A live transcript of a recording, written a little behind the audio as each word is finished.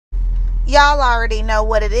Y'all already know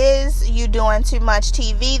what it is. You doing too much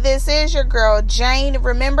TV. This is your girl Jane.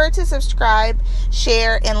 Remember to subscribe,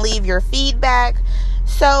 share, and leave your feedback.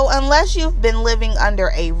 So unless you've been living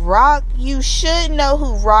under a rock, you should know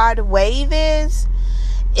who Rod Wave is.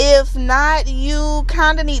 If not, you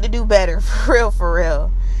kind of need to do better, for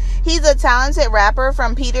real. He's a talented rapper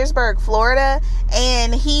from Petersburg, Florida,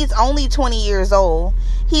 and he's only 20 years old.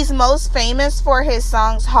 He's most famous for his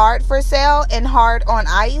songs Hard for Sale and Hard on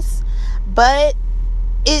Ice, but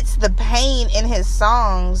it's the pain in his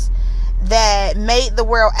songs that made the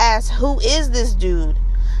world ask, who is this dude?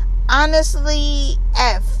 Honestly,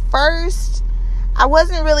 at first, I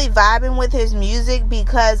wasn't really vibing with his music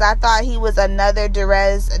because I thought he was another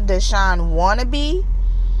Derez De'Shon wannabe.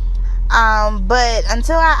 But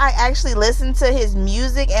until I actually listened to his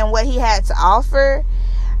music and what he had to offer,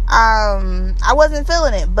 I wasn't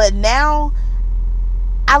feeling it. But now,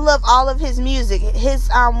 I love all of his music.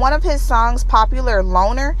 One of his songs, Popular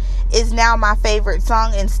Loner, is now my favorite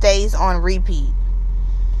song and stays on repeat.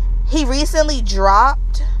 He recently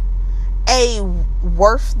dropped a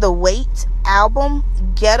Worth the Wait album,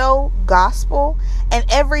 Ghetto Gospel, and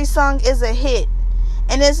every song is a hit.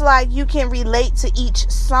 And it's like you can relate to each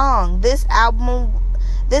song. This album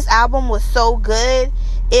was so good.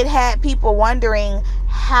 It had people wondering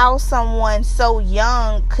how someone so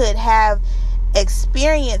young could have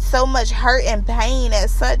experienced so much hurt and pain at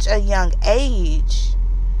such a young age.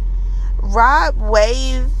 Rod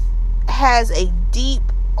Wave has a deep,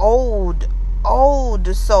 old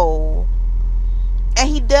soul. And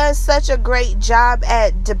he does such a great job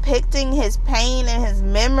at depicting his pain and his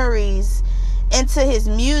memories into his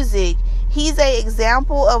music. He's an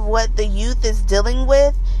example of what the youth is dealing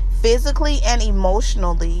with physically and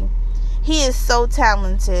emotionally. He is so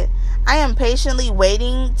talented. I am patiently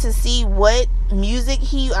waiting to see what music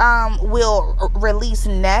he will release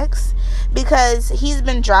next, because he's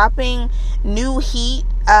been dropping new heat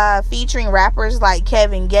featuring rappers like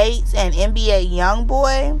Kevin Gates and NBA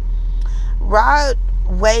Youngboy. Rod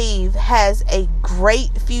Wave has a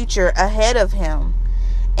great future ahead of him,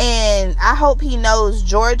 and I hope he knows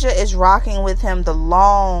Georgia is rocking with him the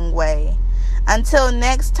long way. Until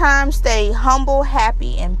next time, stay humble,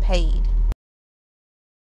 happy, and paid.